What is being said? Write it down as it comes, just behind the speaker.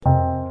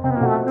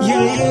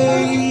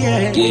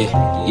Yeah.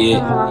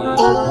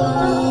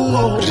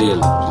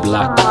 Real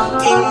black.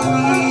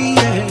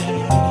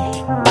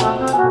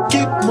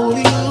 Keep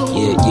moving on.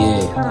 Yeah.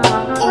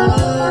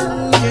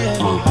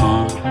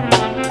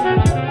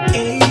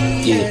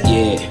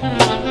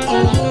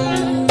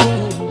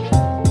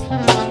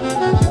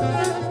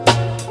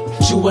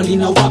 Jua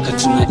linawaka,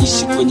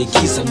 tunaishi kwenye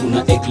giza,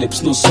 kuna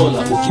eclipse no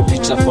solar,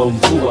 ukipita kwa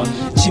mvua.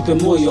 Chipe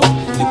moyo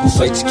ni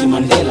kufight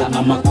kimandela,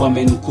 ama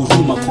Kwame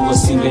Nkrumah, kuwa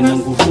simbe na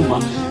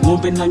nguruma.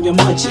 Ng'ombe nanywa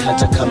maji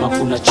hata kama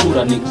kuna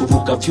chura, ni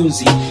kuruka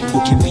vyunzi,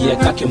 kukimbia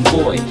kake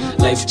mboy.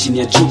 Life chini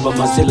ya juba,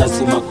 maze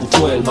lazima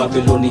kutoel.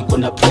 Babylon iko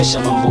na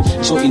pressure, mambo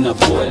cho ina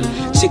boil.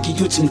 Cheki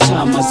youth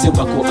mtaa, maze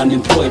wako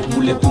unemployed.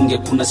 Mule bunge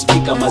kuna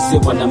speaker, maze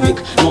wana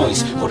make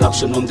noise.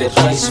 Corruption on the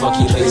rise,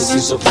 wakiraise you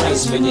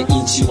surprise. Venye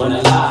inchi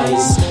wana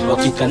lies,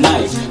 wakika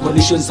knife.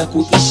 Conditions za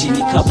kuishi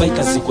ni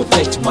kabaika ziko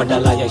tight,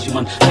 badala ya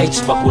human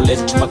rights wako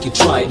left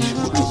wakitry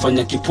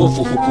kutufanya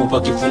kipofu, huku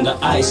wakifunga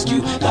eyes.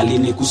 You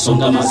lalini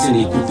kusonga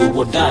mazini kudu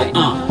or die.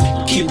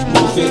 Keep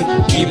moving,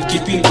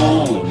 keeping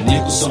on. Ni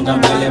kusonga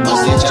mbele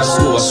maze,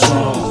 just go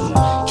strong.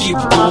 Keep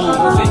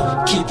moving,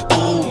 keep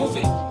on.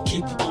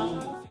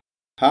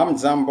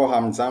 Hamzambo.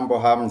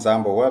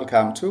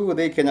 Welcome to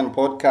the Kenyan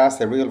podcast,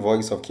 the real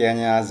voice of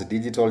Kenya's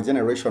digital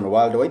generation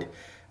worldwide.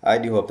 I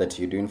do hope that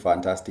you're doing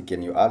fantastic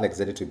and you are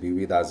excited to be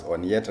with us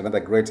on yet another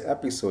great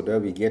episode where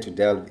we get to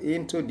delve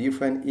into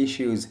different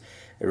issues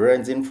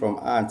ranging from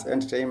arts,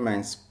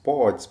 entertainment,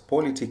 sports,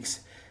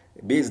 politics,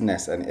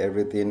 business, and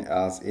everything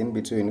else in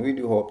between. We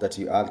do hope that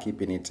you are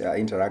keeping it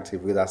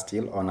interactive with us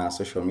still on our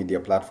social media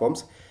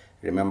platforms.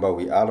 Remember,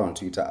 we are on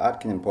Twitter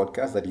at Kenyan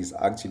Podcast. That is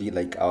actually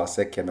like our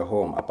second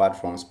home, apart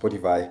from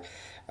Spotify.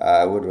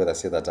 I would rather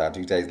say that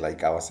Twitter is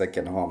like our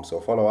second home.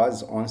 So follow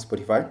us on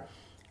Spotify.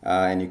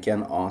 And you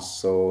can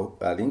also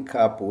link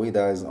up with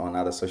us on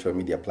other social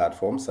media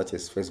platforms such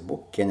as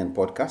Facebook, Kenyan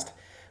Podcast.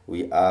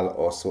 We are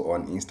also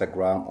on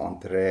Instagram, on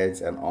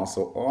Threads, and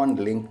also on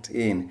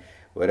LinkedIn.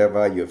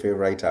 Wherever your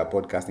favorite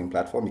podcasting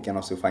platform, you can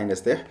also find us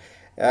there.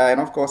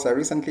 And of course,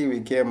 recently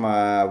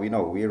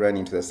we ran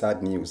into the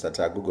sad news that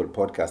Google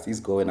Podcast is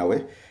going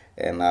away.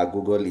 And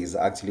Google is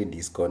actually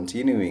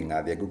discontinuing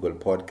the Google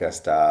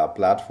Podcast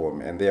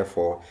platform. And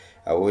therefore,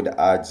 I would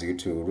urge you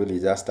to really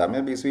just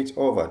maybe switch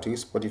over to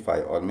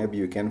Spotify, or maybe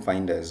you can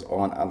find us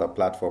on other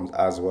platforms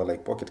as well,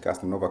 like Pocket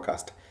Cast and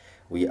Overcast.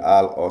 We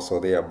are also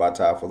there. But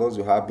for those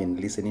who have been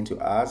listening to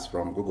us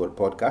from Google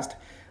Podcast,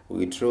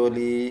 we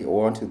truly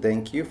want to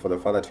thank you for the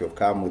fact that you have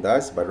come with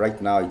us. But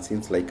right now, it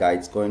seems like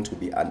it's going to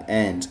be an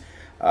end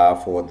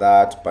for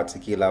that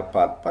particular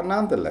part. But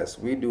nonetheless,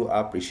 we do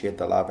appreciate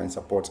the love and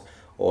support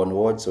on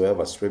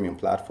whatsoever streaming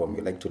platform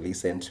you like to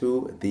listen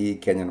to the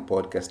Kenyan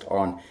Podcast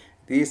on.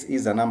 This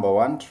is the number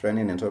one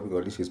trending and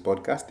topical issues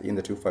podcast in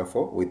the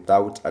 254,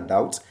 without a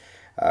doubt.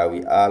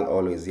 We are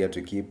always here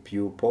to keep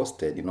you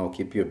posted,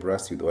 keep you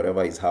abreast with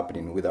whatever is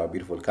happening with our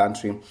beautiful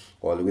country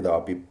or with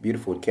our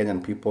beautiful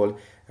Kenyan people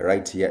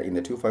right here in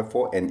the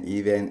 254 and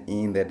even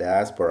in the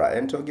diaspora.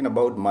 And talking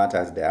about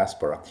matters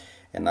diaspora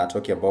and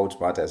talking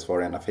about matters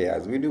foreign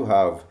affairs, we do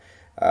have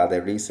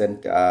the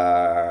recently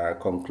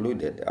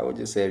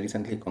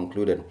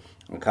concluded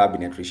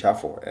cabinet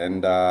reshuffle.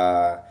 And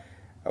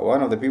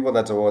one of the people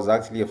that was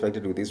actually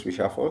affected with this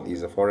reshuffle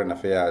is the Foreign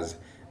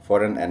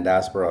and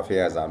Diaspora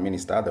Affairs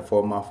Minister, the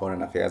former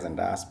Foreign Affairs and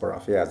Diaspora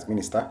Affairs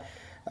Minister.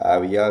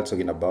 We are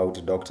talking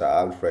about Dr.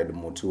 Alfred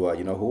Mutua,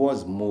 who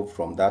was moved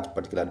from that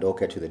particular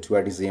docket to the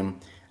tourism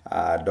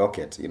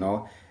docket,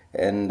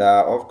 And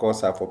of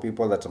course, for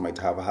people that might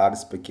have had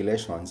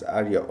speculations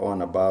earlier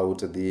on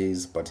about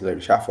this particular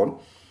reshuffle,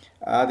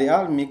 there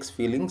are mixed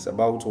feelings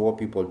about what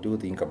people do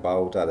think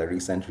about the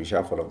recent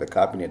reshuffle of the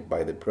cabinet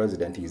by the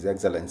President, His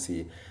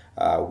Excellency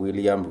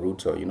William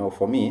Ruto.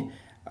 For me,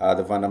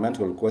 the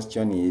fundamental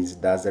question is,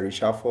 does the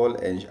reshuffle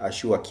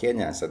assure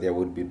Kenyans that there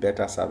would be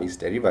better service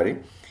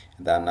delivery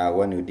than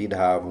when you did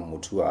have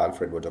Dr.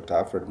 Alfred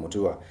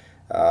Mutua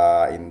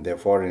in the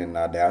Foreign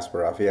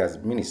Diaspora Affairs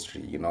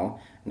Ministry,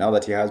 Now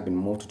that he has been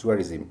moved to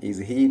tourism, is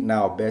he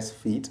now best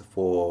fit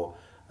for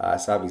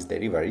service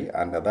delivery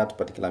under that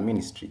particular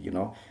ministry?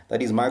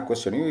 That is my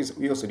question.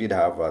 We also did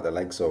have the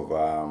likes of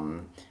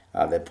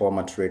the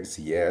former trade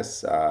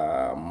CS,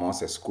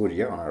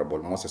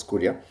 Honorable Moses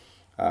Kuria,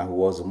 who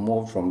was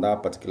moved from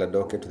that particular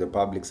docket to the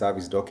public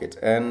service docket.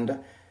 And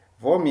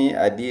for me,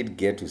 I did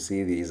get to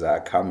see these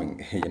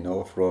coming,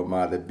 from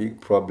the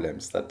big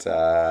problems that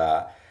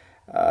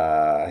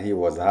he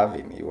was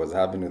having. He was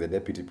having with the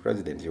deputy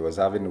president. He was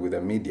having with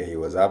the media. He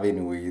was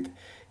having with,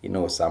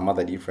 some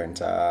other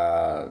different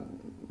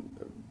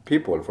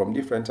people from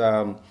different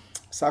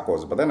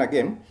circles. But then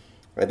again,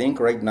 I think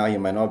right now he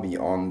might not be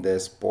on the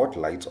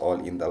spotlight or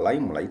in the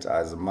limelight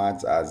as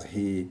much as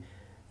he,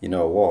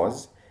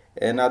 was.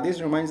 And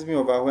this reminds me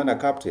of when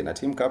a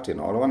team captain,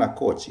 or when a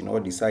coach,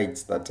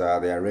 decides that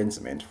the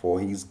arrangement for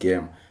his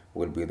game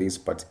will be this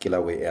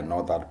particular way and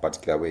not that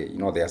particular way.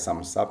 There are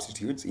some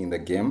substitutes in the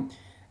game.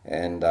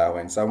 And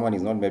when someone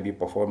is not maybe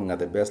performing at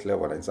the best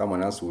level and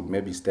someone else would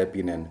maybe step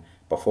in and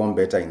perform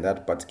better in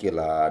that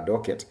particular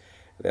docket,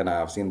 Then I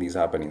have seen this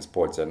happen in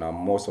sports, and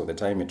most of the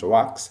time it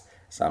works.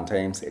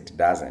 Sometimes it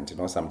doesn't.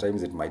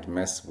 Sometimes it might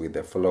mess with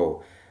the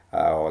flow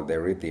or the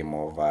rhythm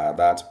of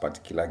that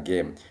particular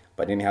game.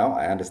 But anyhow,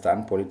 I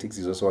understand politics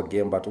is also a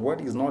game. But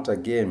what is not a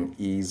game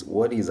is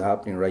what is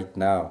happening right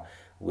now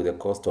with the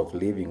cost of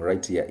living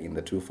right here in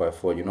the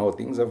 254.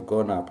 Things have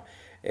gone up.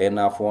 And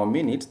for a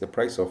minute, the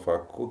price of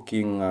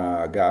cooking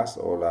gas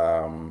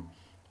or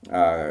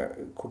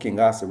cooking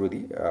gas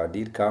really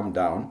did come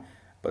down.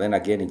 But then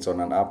again, it's on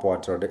an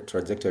upward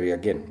trajectory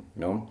again.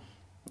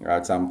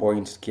 At some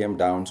point, it came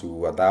down to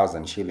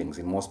 1,000 shillings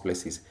in most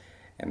places.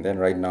 And then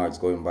right now, it's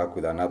going back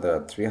with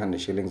another 300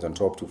 shillings on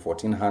top to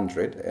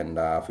 1,400 and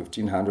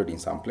 1,500 in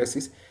some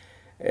places.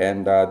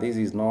 And this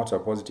is not a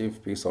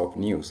positive piece of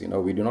news.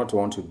 We do not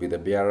want to be the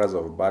bearers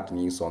of bad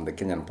news on the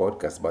Kenyan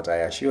podcast, but I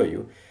assure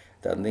you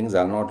that things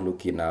are not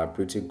looking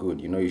pretty good.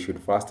 You should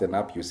fasten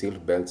up your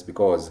seat belts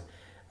because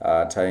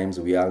times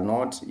we are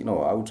not,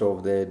 out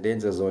of the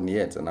danger zone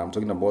yet. And I'm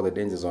talking about the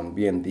danger zone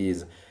being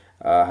these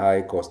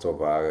high cost of,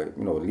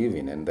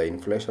 living and the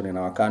inflation in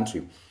our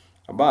country.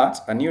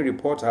 But a new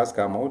report has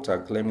come out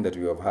claiming that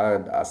we have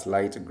had a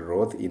slight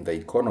growth in the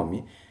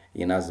economy.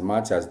 In as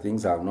much as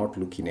things are not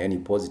looking any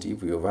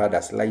positive, we have had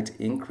a slight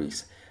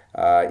increase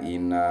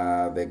in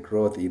the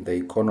growth in the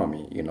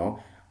economy.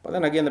 But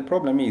then again, the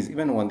problem is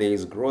even when there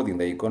is growth in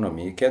the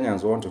economy,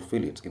 Kenyans want to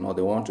feel it. They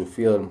want to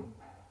feel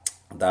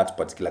that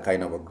particular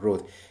kind of a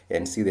growth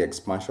and see the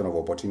expansion of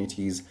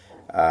opportunities,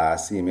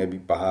 see maybe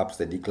perhaps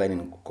the decline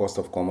in cost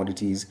of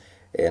commodities,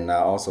 and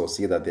also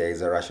see that there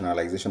is a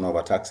rationalization of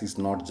our taxes,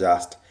 not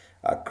just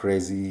a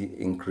crazy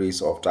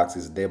increase of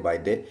taxes day by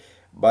day.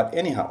 But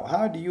anyhow,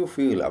 how do you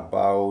feel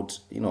about,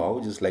 I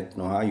would just like to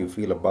know how you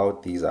feel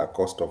about these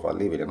cost of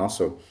living and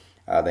also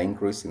the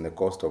increase in the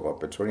cost of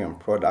petroleum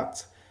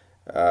products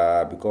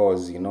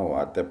because,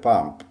 at the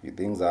pump,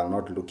 things are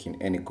not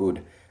looking any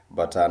good.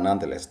 But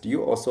nonetheless, do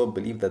you also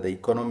believe that the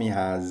economy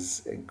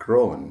has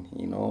grown?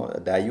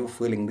 Are you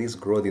feeling this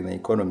growth in the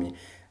economy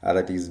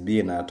that is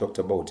being talked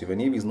about?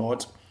 Even if it's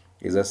not,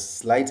 is a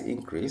slight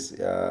increase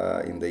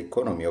in the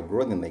economy or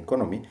growth in the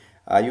economy,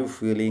 are you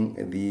feeling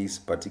this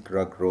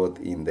particular growth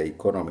in the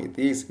economy?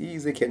 This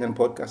is a Kenyan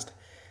podcast,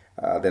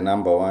 the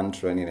number one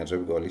trending and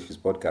tropical issues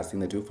podcast in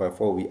the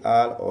 254. We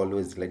are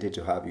always delighted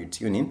to have you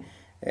tune in,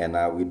 and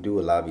we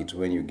do love it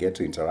when you get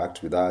to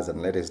interact with us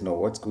and let us know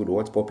what's good,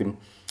 what's popping.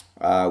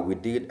 We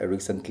did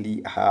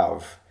recently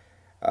have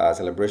a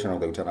celebration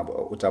of the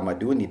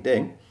Utamaduni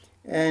Day.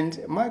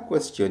 And my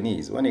question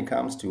is, when it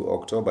comes to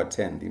October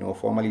 10th,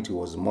 formerly it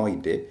was Moi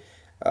Day,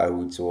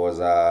 which was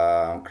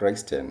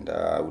Christ and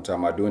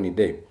Utamaduni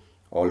Day,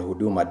 or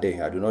Huduma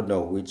Day. I do not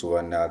know which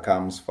one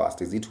comes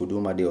first. Is it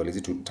Huduma Day or is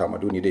it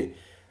Utamaduni Day?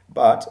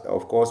 But,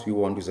 of course, we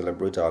want to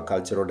celebrate our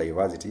cultural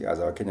diversity as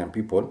our Kenyan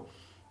people.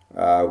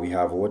 We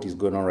have what is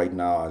going on right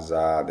now as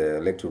the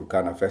Lake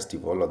Turkana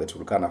Festival or the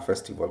Turkana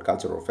Festival,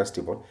 Cultural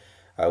Festival,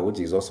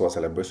 which is also a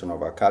celebration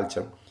of our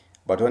culture.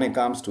 But when it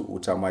comes to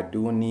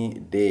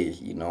Utamaduni Day,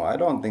 I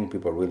don't think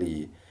people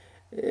really,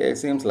 it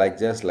seems like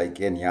just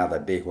like any other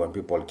day when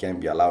people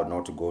can be allowed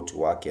not to go to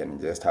work and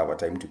just have a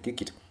time to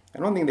kick it. I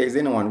don't think there's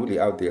anyone really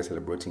out there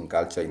celebrating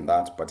culture in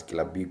that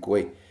particular big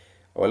way.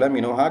 Or let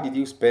me know, how did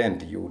you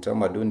spend your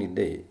Utamaduni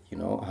Day?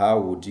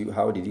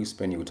 How did you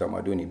spend your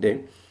Utamaduni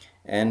Day?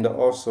 And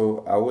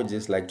also, I would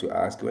just like to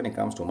ask, when it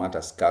comes to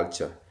matters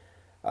culture,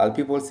 are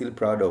people still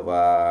proud of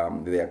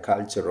their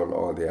cultural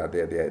or their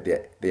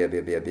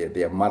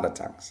mother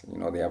tongues,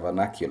 their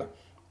vernacular?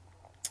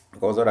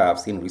 Because what I have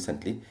seen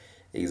recently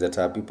is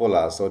that people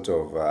are sort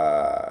of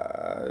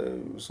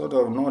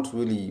not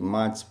really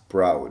much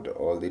proud,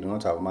 or they do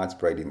not have much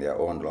pride in their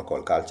own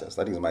local cultures.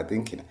 That is my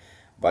thinking.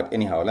 But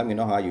anyhow, let me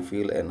know how you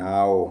feel and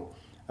how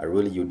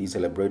really you do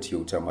celebrate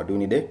your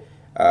Utamaduni Day.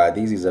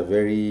 This is a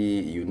very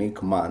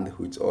unique month,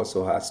 which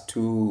also has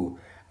two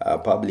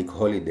public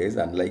holidays,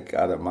 unlike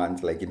other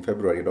months. Like in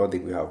February, I don't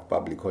think we have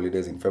public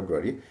holidays in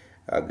February,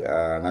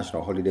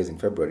 national holidays in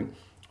February.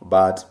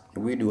 But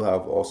we do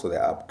have also the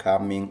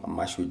upcoming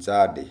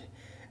Mashujaa Day.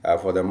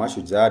 For the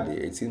Mashujaa Day,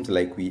 it seems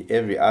like we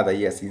every other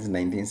year since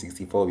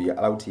 1964 we are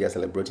out here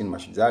celebrating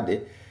Mashujaa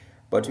Day,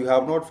 but we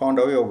have not found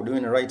a way of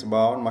doing it right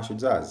about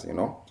Mashujaas.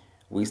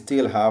 We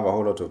still have a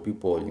whole lot of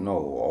people,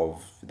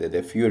 of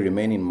the few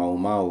remaining Mau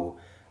Mau,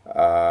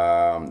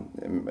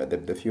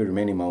 the few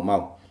remaining Mau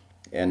Mau.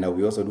 And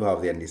we also do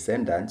have their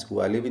descendants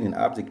who are living in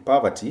abject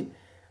poverty,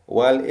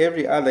 while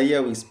every other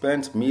year we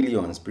spent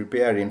millions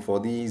preparing for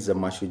these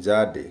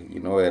Mashujaa Day,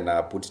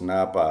 and putting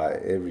up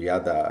every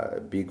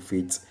other big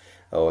feats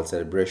or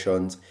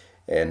celebrations,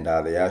 and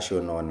they are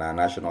shown on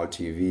national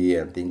TV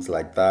and things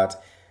like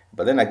that.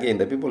 But then again,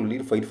 the people who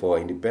did fight for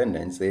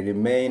independence, they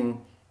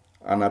remain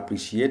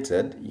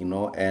unappreciated,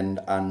 and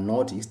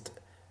unnoticed,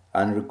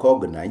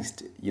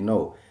 unrecognized,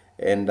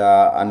 and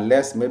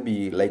unless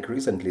maybe like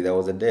recently there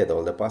was a death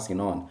or the passing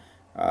on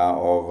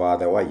of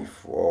the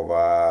wife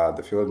of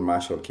the Field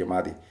Marshal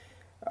Kimathi.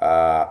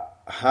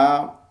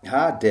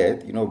 Her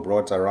death,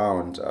 brought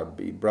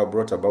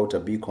about a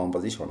big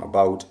conversation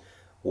about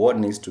what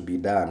needs to be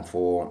done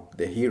for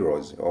the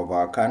heroes of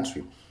our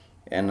country.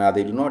 And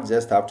they do not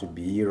just have to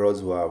be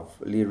heroes who have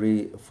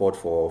literally fought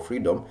for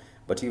freedom,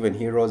 but even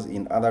heroes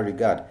in other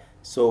regard.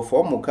 So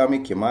for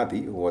Mukami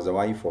Kimathi, who was a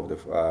wife of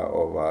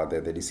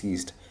the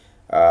deceased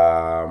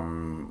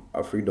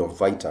a freedom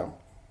fighter,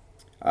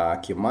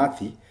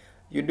 Kimathi,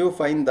 you do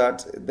find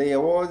that there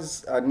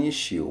was an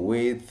issue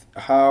with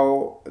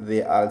how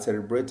they are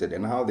celebrated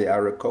and how they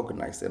are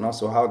recognized and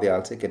also how they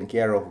are taken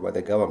care of by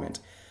the government.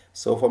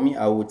 So for me,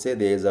 I would say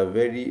there is a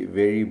very,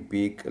 very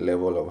big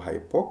level of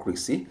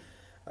hypocrisy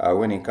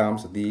when it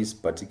comes to this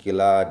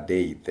particular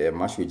date, the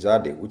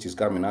Mashujade, which is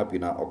coming up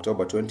in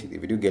October 20th.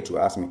 If you do get to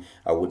ask me,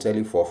 I will tell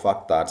you for a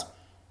fact that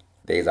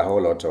there is a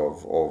whole lot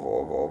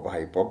of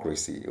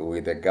hypocrisy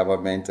with the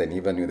government and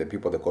even with the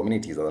people, the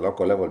communities at the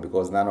local level,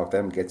 because none of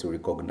them get to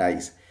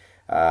recognize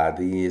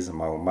these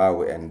Mau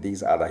Mau and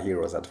these other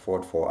heroes that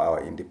fought for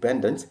our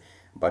independence.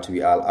 But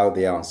we are out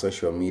there on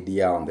social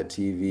media, on the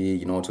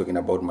TV, talking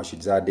about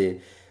Mashujade,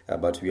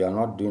 but we are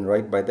not doing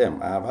right by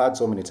them. I have heard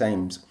so many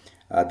times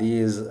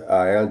these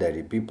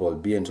elderly people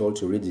being told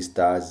to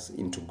register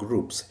into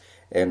groups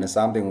and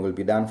something will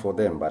be done for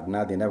them, but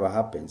nothing never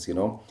happens.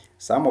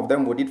 Some of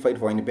them who did fight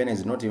for independence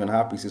did not even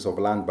have pieces of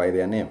land by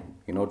their name,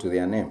 to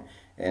their name,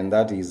 and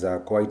that is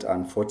quite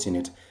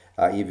unfortunate.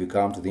 If you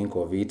come to think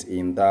of it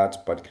in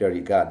that particular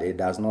regard, it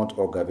does not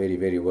augur very,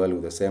 very well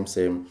with the same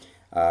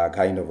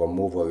kind of a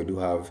move where we do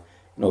have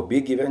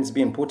big events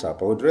being put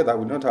up. I would rather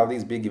we don't have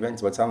these big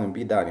events, but something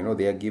be done.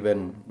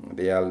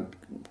 They are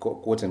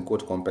quote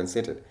unquote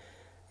compensated,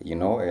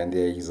 and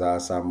there is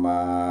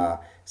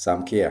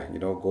some care,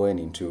 going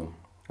into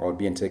or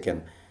being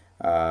taken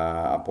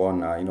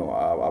upon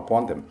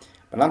them.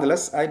 But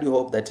nonetheless, I do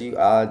hope that you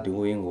are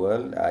doing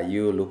well. Are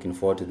you looking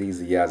forward to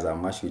these years of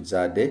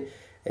Mashujade?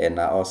 And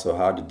also,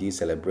 how did you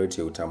celebrate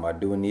your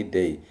Utamaduni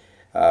Day?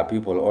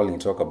 People only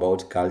talk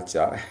about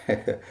culture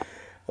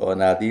on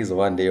this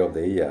one day of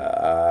the year,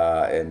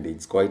 and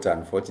it's quite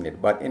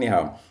unfortunate. But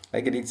anyhow,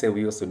 like I did say,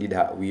 we also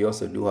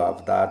do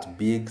have that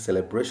big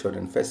celebration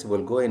and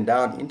festival going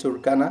down in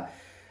Turkana,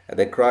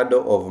 the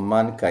cradle of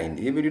mankind.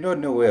 If you do not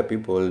know where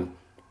people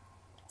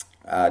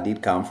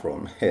did come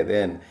from,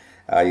 then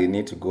you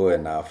need to go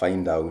and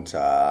find out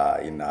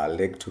in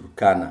Lake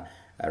Turkana,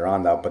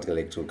 around that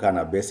particular Lake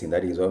Turkana basin.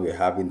 That is where we're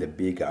having the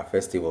big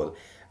festival,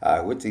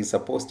 which is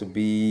supposed to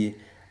be,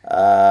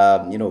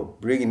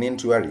 bringing in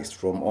tourists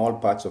from all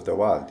parts of the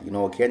world.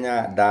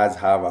 Kenya does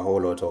have a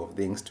whole lot of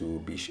things to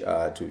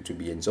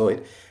be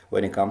enjoyed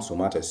when it comes to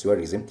matters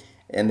tourism.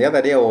 And the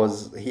other day I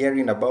was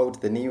hearing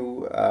about the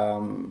new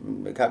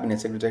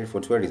cabinet secretary for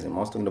tourism. I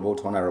was talking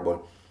about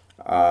Honorable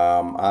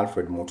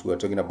Alfred Mutua,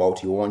 talking about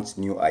he wants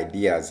new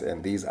ideas,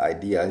 and these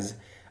ideas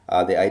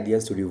are the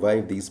ideas to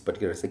revive this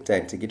particular sector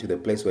and take it to the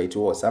place where it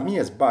was. Some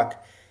years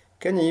back,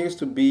 Kenya used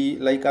to be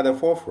like at the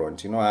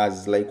forefront,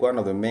 as like one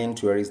of the main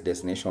tourist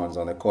destinations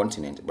on the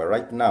continent. But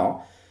right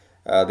now,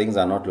 things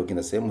are not looking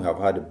the same. We have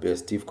had a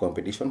stiff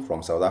competition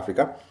from South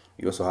Africa.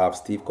 We also have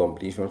stiff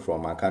competition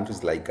from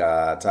countries like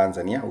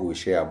Tanzania, who we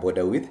share a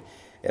border with,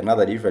 and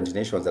other different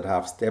nations that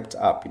have stepped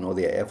up,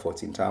 their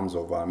efforts in terms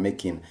of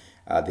making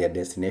their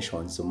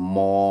destinations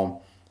more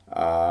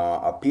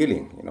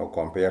appealing,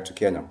 compared to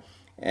Kenya.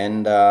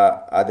 And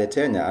under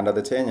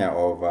the tenure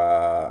of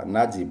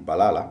Najib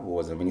Balala, who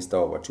was the Minister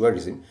of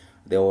Tourism,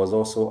 there was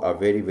also a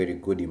very, very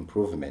good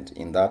improvement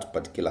in that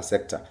particular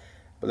sector.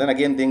 But then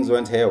again, things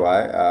went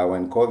haywire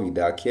when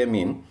COVID came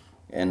in,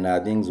 and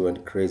things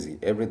went crazy.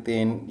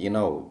 Everything,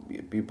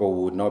 people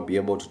would not be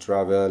able to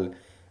travel,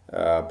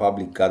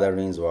 public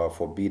gatherings were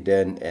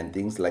forbidden, and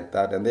things like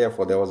that. And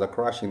therefore, there was a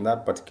crash in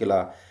that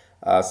particular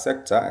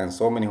sector, and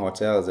so many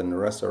hotels and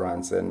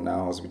restaurants and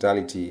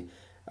hospitality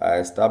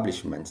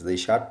establishments, they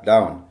shut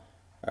down.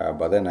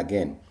 But then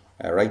again,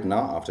 right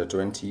now, in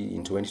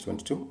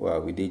 2022,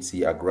 we did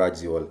see a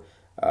gradual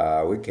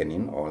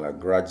weakening or a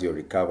gradual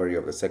recovery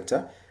of the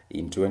sector.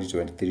 In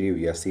 2023,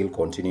 we are still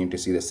continuing to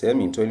see the same.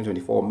 In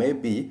 2024,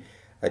 maybe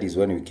that is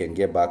when we can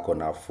get back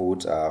on our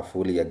foot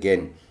fully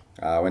again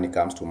when it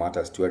comes to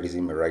matters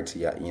tourism right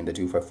here in the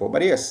 254.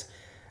 But yes,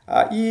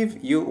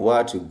 if you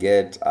were to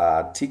get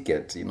a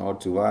ticket,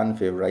 to one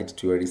favorite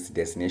tourist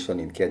destination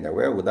in Kenya,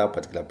 where would that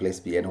particular place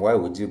be, and why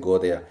would you go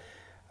there?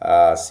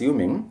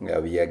 Assuming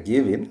we are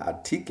giving a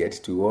ticket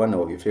to one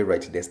of your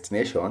favorite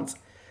destinations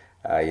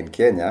in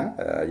Kenya,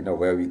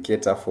 where we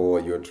cater for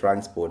your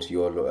transport,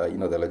 your,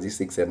 the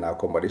logistics and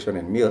accommodation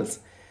and meals,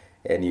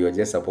 and you're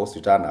just supposed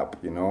to turn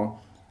up,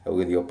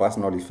 with your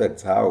personal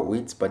effects.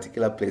 Which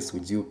particular place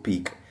would you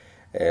pick?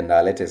 And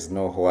let us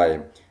know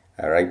why.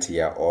 Right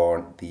here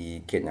on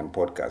the Kenyan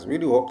podcast. We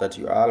do hope that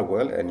you are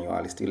well and you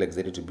are still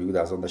excited to be with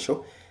us on the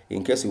show.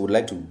 In case you would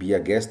like to be a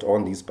guest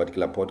on this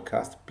particular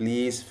podcast,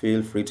 please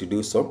feel free to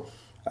do so.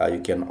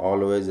 You can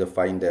always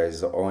find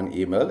us on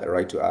email,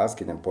 write to us,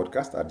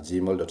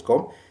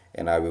 kenyanpodcast@gmail.com,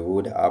 and we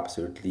would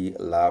absolutely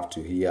love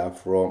to hear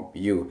from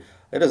you.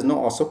 Let us know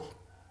also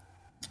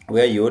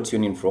where you're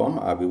tuning from.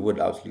 We would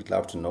absolutely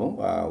love to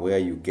know where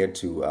you get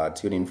to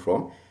tune in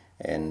from.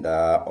 And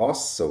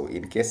also,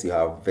 in case you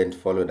haven't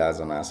followed us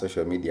on our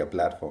social media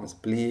platforms,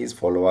 please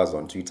follow us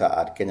on Twitter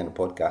at Kenyan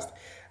Podcast.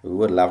 We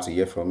would love to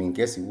hear from you. In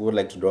case you would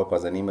like to drop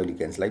us an email, you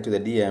can slide to the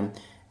DM,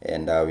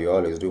 and we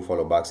always do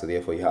follow back. So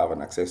therefore, you have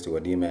an access to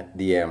a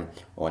DM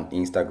on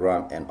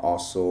Instagram and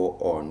also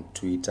on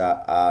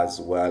Twitter as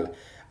well.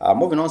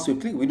 Moving on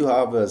swiftly, we do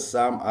have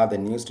some other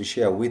news to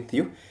share with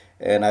you.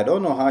 And I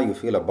don't know how you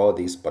feel about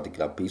this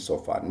particular piece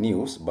of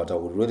news, but I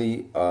would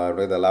really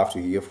rather love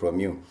to hear from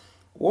you.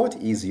 What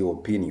is your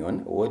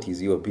opinion? What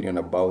is your opinion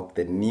about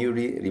the new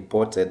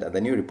report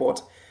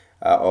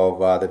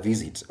of the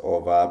visit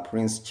of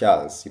Prince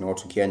Charles,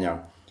 to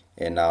Kenya,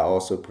 and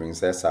also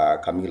Princess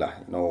Camilla?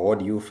 What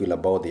do you feel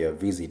about their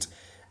visit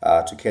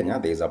to Kenya?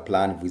 There is a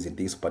planned visit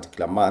this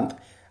particular month.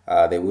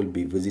 They will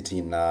be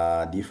visiting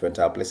different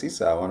places.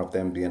 One of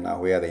them being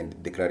where the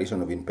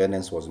Declaration of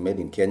Independence was made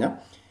in Kenya,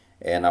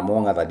 and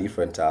among other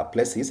different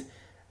places.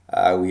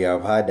 We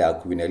have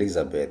had Queen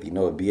Elizabeth,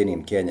 being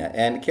in Kenya.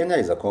 And Kenya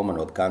is a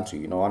Commonwealth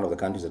country, one of the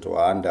countries that were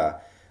under,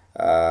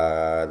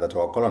 that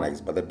were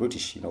colonized by the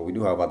British. We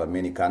do have other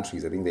many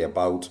countries. I think there are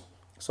about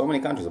so many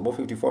countries, about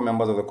 54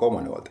 members of the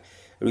Commonwealth.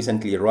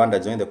 Recently, Rwanda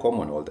joined the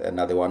Commonwealth, and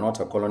they were not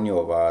a colony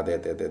of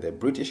the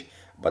British,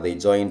 but they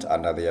joined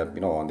under their,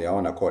 on their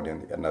own accord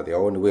and under their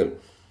own will.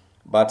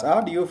 But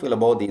how do you feel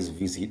about this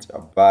visit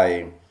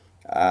by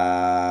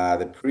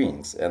the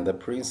prince and the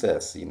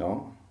princess,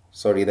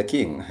 Sorry, the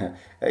king.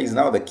 He's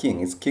now the king.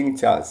 It's King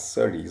Charles.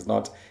 Sorry, he's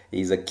not.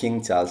 He's a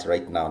King Charles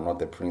right now, not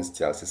the Prince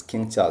Charles. It's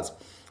King Charles.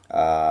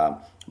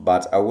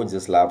 But I would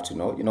just love to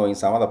know. In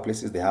some other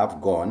places they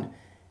have gone,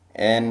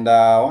 and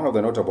one of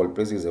the notable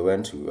places they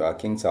went to,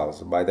 King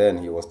Charles. By then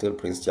he was still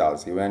Prince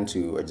Charles. He went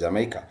to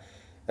Jamaica,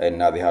 and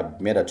they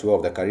had made a tour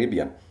of the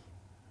Caribbean.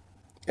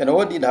 And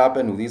what did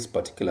happen with this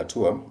particular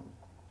tour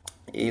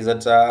is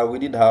that we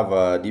did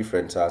have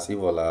different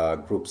civil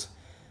groups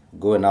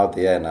going out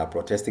there and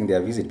protesting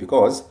their visit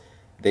because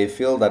they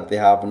feel that they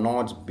have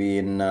not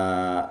been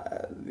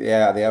they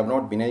have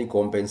not been any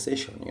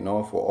compensation,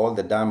 for all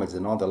the damage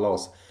and all the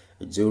loss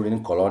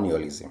during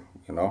colonialism,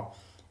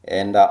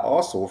 and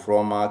also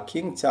from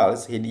King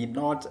Charles, he did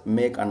not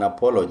make an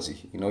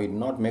apology, he did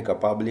not make a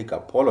public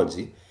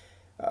apology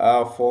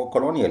for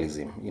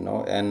colonialism,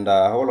 and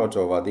a whole lot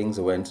of things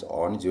went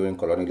on during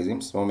colonialism.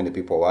 So many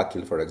people were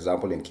killed, for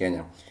example, in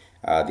Kenya.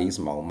 These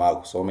Mau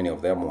Mau, so many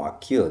of them were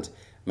killed.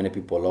 Many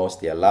people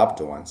lost their loved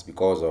ones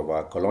because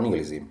of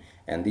colonialism,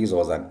 and this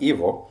was an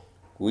evil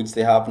which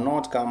they have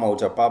not come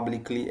out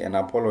publicly and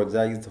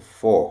apologized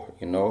for.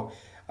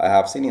 I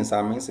have seen in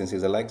some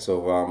instances the likes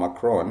of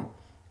Macron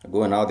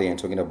going out there and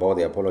talking about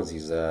the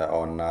apologies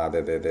on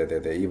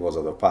the evils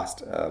of the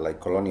past, like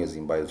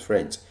colonialism by the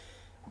French.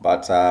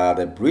 But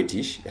the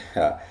British,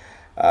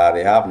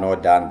 they have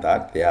not done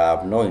that. They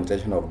have no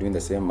intention of doing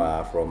the same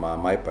from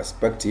my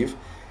perspective.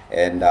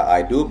 And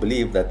I do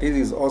believe that this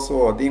is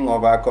also a thing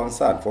of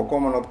concern for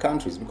Commonwealth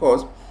countries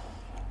because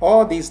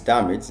all this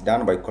damage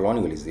done by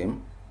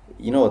colonialism,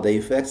 the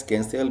effects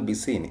can still be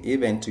seen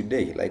even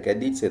today. Like I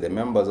did say, the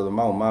members of the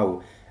Mau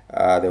Mau,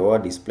 they were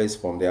displaced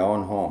from their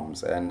own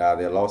homes and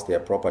they lost their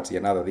property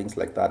and other things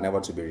like that,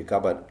 never to be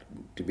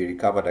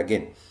recovered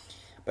again.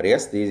 But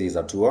yes, this is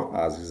a tour,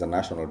 this is a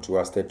national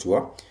tour, state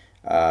tour.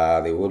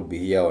 They will be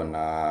here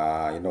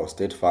on,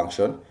 state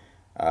function.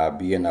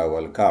 Being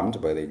welcomed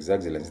by the His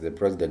Excellency, the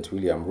President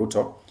William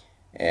Ruto.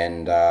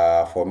 And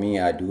for me,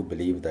 I do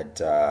believe that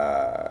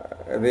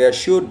there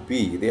should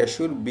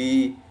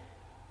be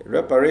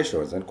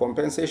reparations and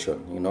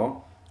compensation,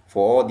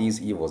 for all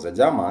these evils. The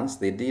Germans,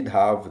 they did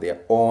have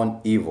their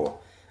own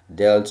evil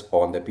dealt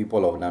on the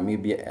people of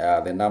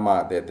Namibia,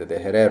 the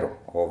Herero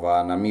of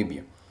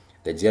Namibia,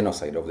 the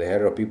genocide of the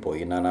Herero people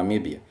in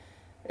Namibia.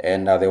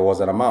 And there was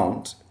an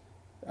amount.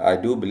 I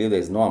do believe there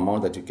is no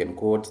amount that you can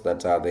quote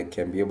that they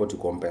can be able to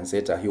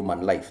compensate a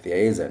human life. There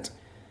isn't.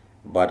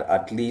 But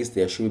at least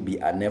there should be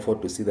an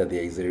effort to see that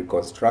there is a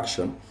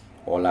reconstruction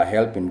or a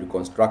help in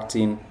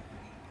reconstructing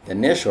the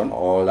nation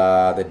or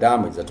the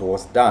damage that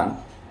was done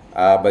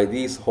by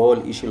this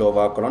whole issue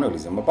of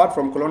colonialism. Apart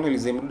from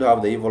colonialism, we do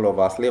have the evil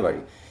of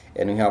slavery.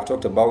 And we have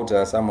talked about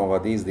some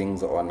of these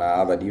things on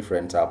other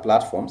different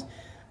platforms.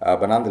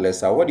 But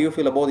nonetheless, what do you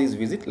feel about this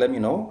visit? Let me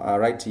know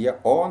right here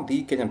on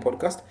the Kenyan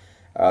Podcast.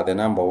 The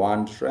number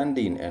one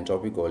trending and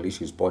topical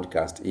issues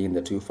podcast in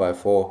the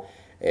 254.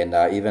 And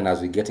even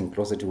as we're getting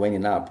closer to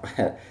winding up,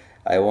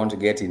 I want to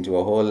get into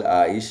a whole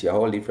issue, a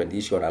whole different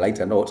issue on a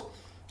lighter note.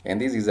 And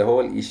this is the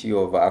whole issue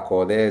of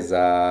Akode's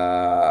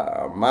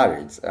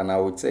marriage. And I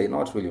would say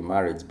not really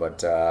marriage, but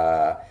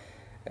the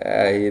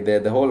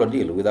whole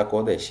ordeal with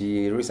Akode.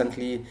 She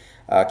recently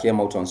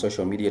came out on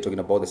social media talking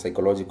about the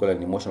psychological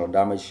and emotional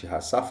damage she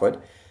has suffered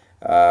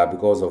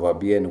because of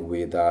being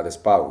with the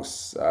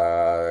spouse,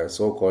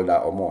 so-called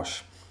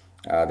Omosh,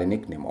 the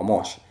nickname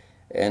Omosh.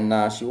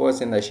 And she was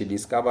saying that she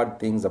discovered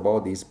things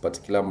about this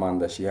particular man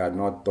that she had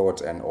not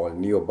thought and or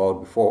knew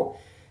about before.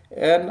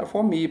 And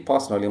for me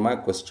personally, my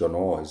question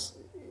was,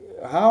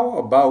 how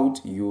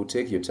about you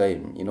take your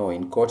time,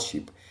 in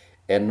courtship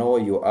and know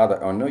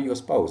your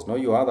spouse, know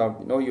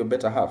your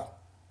better half.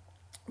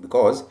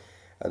 Because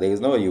there is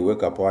no way you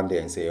wake up one day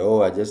and say,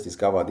 oh, I just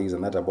discovered this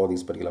and that about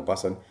this particular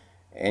person,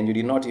 and you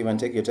did not even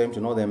take your time to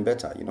know them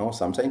better.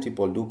 Sometimes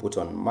people do put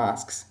on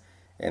masks,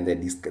 and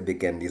they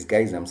can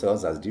disguise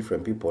themselves as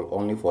different people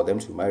only for them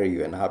to marry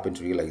you and happen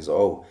to realize,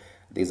 oh,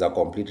 this is a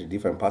completely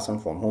different person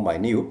from whom I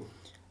knew.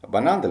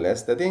 But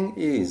nonetheless, the thing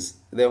is,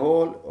 the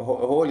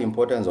whole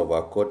importance of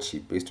a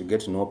courtship is to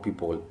get to know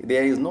people.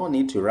 There is no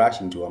need to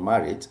rush into a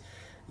marriage,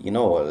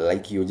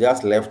 like you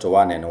just left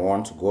one and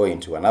want to go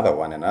into another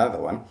one.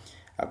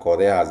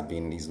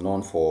 Akode is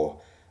known for,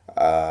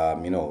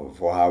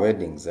 for her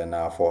weddings and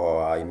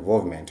for her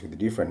involvement with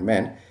different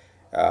men,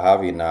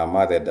 having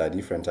mothered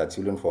different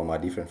children from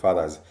different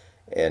fathers.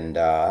 And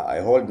I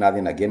hold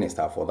nothing against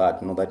her for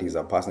that. That is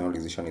a personal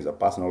decision, is a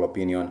personal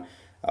opinion.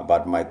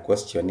 But my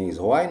question is,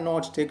 why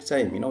not take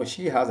time?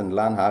 She hasn't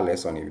learned her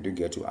lesson, if you do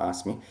get to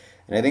ask me.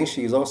 And I think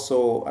she is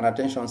also an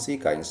attention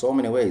seeker in so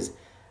many ways.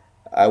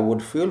 I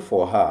would feel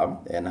for her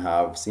and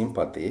have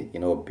sympathy,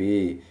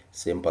 be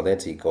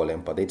sympathetic or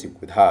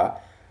empathetic with her.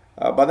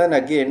 But then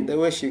again, the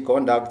way she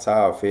conducts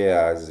her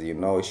affairs,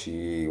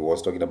 she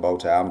was talking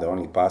about, I'm the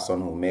only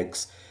person who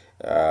makes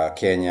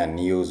Kenyan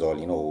news, or,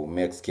 who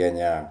makes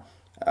Kenya,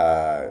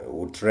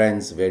 who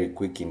trends very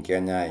quick in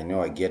Kenya.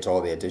 I get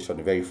all the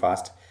attention very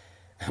fast.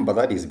 But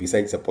that is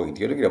besides the point.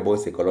 You're looking about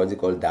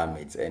psychological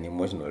damage and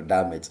emotional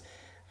damage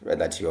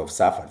that you have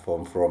suffered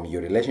from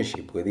your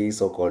relationship with this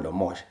so-called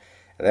Omosh.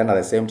 And then at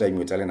the same time,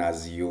 you're telling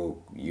us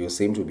you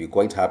seem to be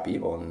quite happy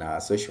on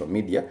social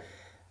media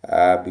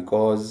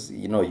because,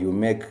 you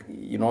make,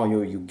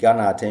 you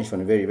garner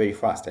attention very, very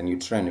fast, and you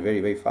trend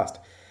very, very fast.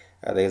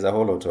 There's a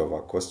whole lot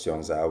of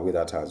questions with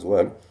that as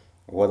well.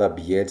 Whether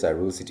be it a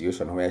real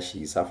situation where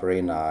she's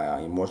suffering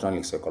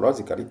emotionally,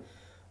 psychologically,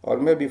 or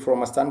maybe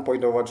from a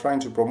standpoint of trying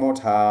to promote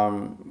her,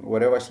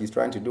 whatever she's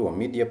trying to do, a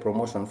media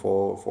promotion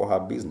for her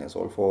business,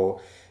 or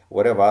for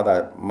whatever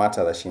other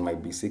matter that she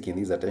might be seeking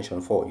this attention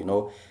for.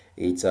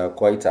 It's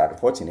quite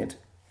unfortunate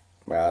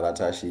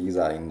that she is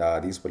in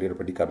this political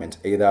predicament,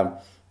 either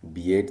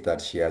be it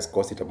that she has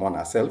caused it upon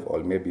herself,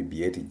 or maybe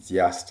be it it's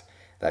just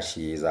that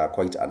she is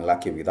quite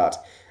unlucky with that.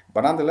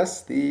 But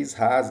nonetheless, this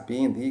has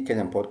been the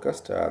Kenyan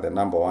podcast, the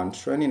number one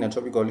trending and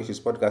topical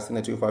issues podcast in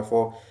the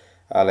 254.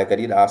 Like I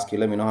did ask you,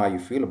 let me know how you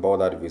feel about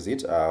that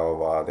visit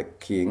of the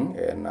king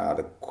and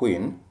the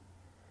queen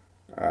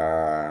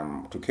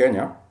to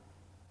Kenya.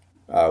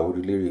 I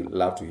would really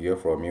love to hear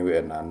from you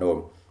and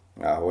know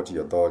what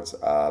your thoughts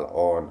are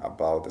on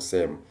about the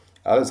same.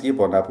 I'll just keep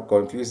on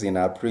confusing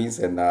prince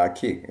and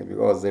king,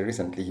 because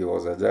recently he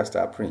was just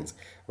a prince.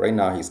 Right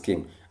now he's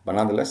king. But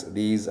nonetheless,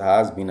 this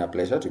has been a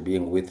pleasure to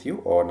being with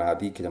you on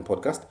the Kenyan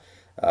podcast.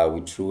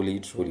 We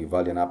truly, truly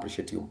value and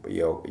appreciate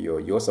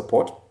your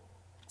support.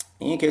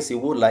 In case you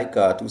would like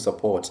to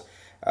support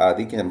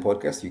the Kenyan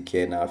podcast, you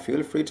can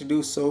feel free to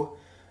do so.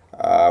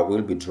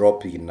 We'll be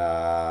dropping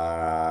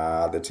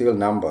the till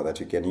number that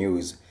you can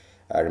use.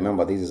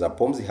 Remember, this is a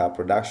Pomzi Hub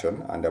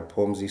production under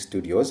Pomzi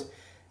Studios,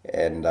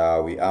 and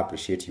we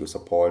appreciate your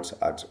support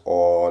at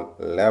all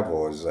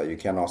levels. You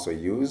can also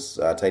use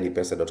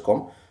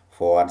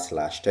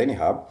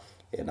tinypesa.com/tinyhub,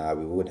 and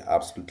we would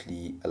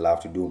absolutely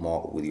love to do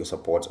more with your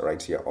support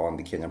right here on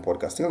the Kenyan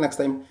podcast. Till next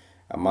time,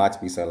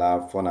 much peace and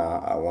love. For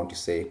now, I want to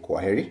say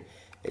kwaheri.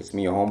 It's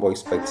me, your homeboy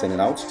Spike, signing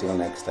out. Till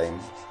next time,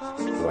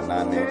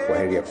 tuonane.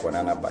 Kwaheri ya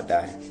kuonana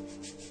baadaye.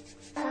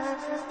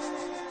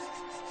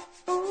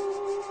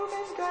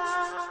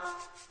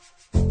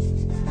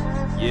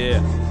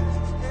 Yeah.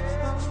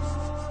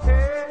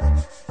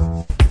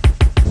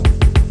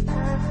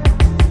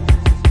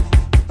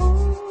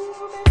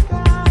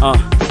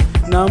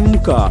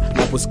 Naamka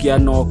naposikia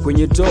no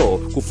kwenye door,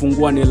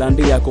 kufungua ni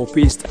landi yako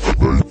pista.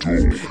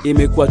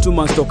 Imekuwa 2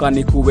 months toka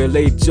nikuwe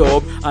late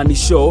job, ani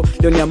show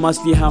leo ni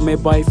must be hame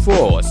by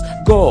force.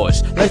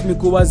 Gosh, life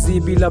mikuwa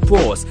bila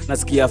pause.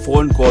 Nasikia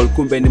phone call,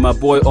 kumbe ni my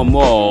boy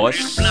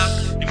Omosh.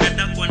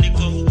 Nimeenda kwa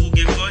niko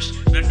uge gosh,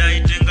 nadai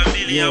jenga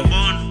mbili ya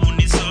bond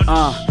unisort.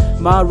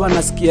 Marwa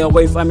nasikia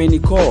wife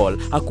amenicall,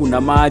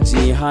 hakuna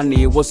maji,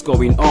 honey, what's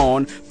going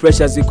on?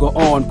 Pressure ziko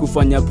on,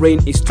 kufanya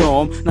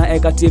brainstorm, na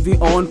eka TV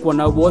on,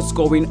 kwana what's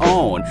going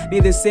on?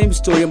 Ni the same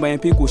story,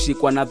 mayempi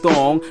kushikwa na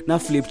thong, na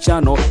flip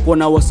channel,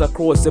 kwana was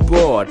across the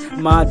board.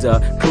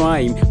 Murder,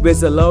 crime, where's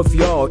the love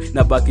yo?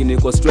 Na baki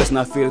niko stress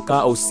na feel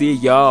ka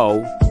OC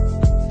yo.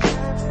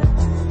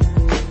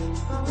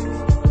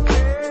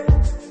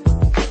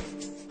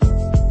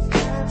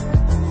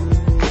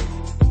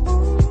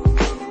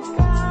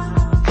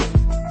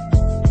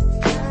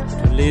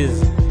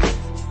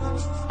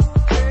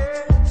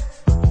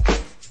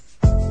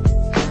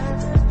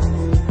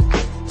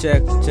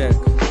 Check.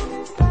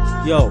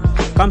 Yo,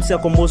 Kamsi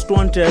yako most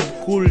wanted,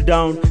 cool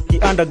down, ki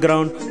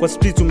underground, kwa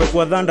streets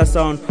umekuwa thunder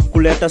sound.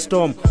 kuleta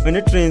storm. When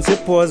it rains it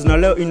pours, na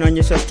leo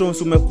inanyesha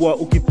stones. Umekuwa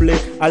ukiplay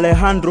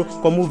Alejandro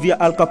kwa movie ya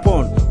Al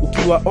Capone,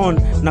 ukiwa on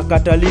na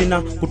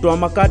Catalina kutoa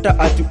makata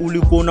ati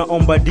ulikuwa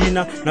unaomba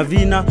dina na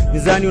vina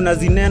mizani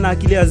unazinena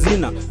akili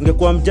hazina.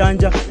 Ungekuwa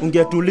mjanja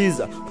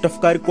ungetuliza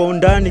kutafakari kwa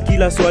undani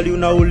kila swali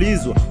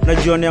unaulizwa.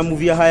 Unajionea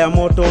movie haya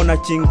moto na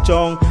Ching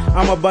Chong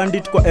ama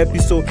Bandit kwa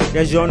episode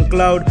ya Jean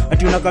Claude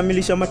ati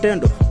unakamilisha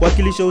matendo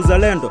kuwakilisha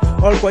uzalendo,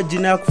 all kwa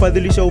jina ya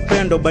kufadhilisha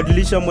upendo.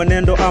 Badilisha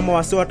mwenendo ama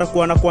wase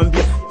watakuwa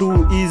nakwambia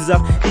tu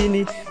iza.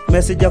 Ini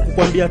message ya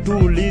kukwambia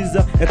tu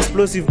liza,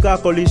 explosive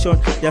car collision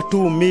ya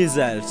two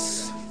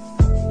missiles.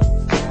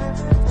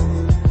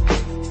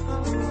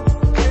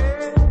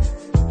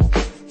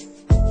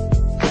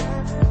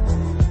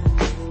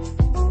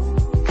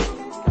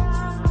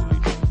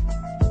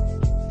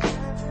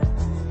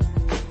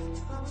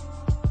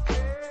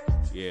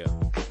 Yeah.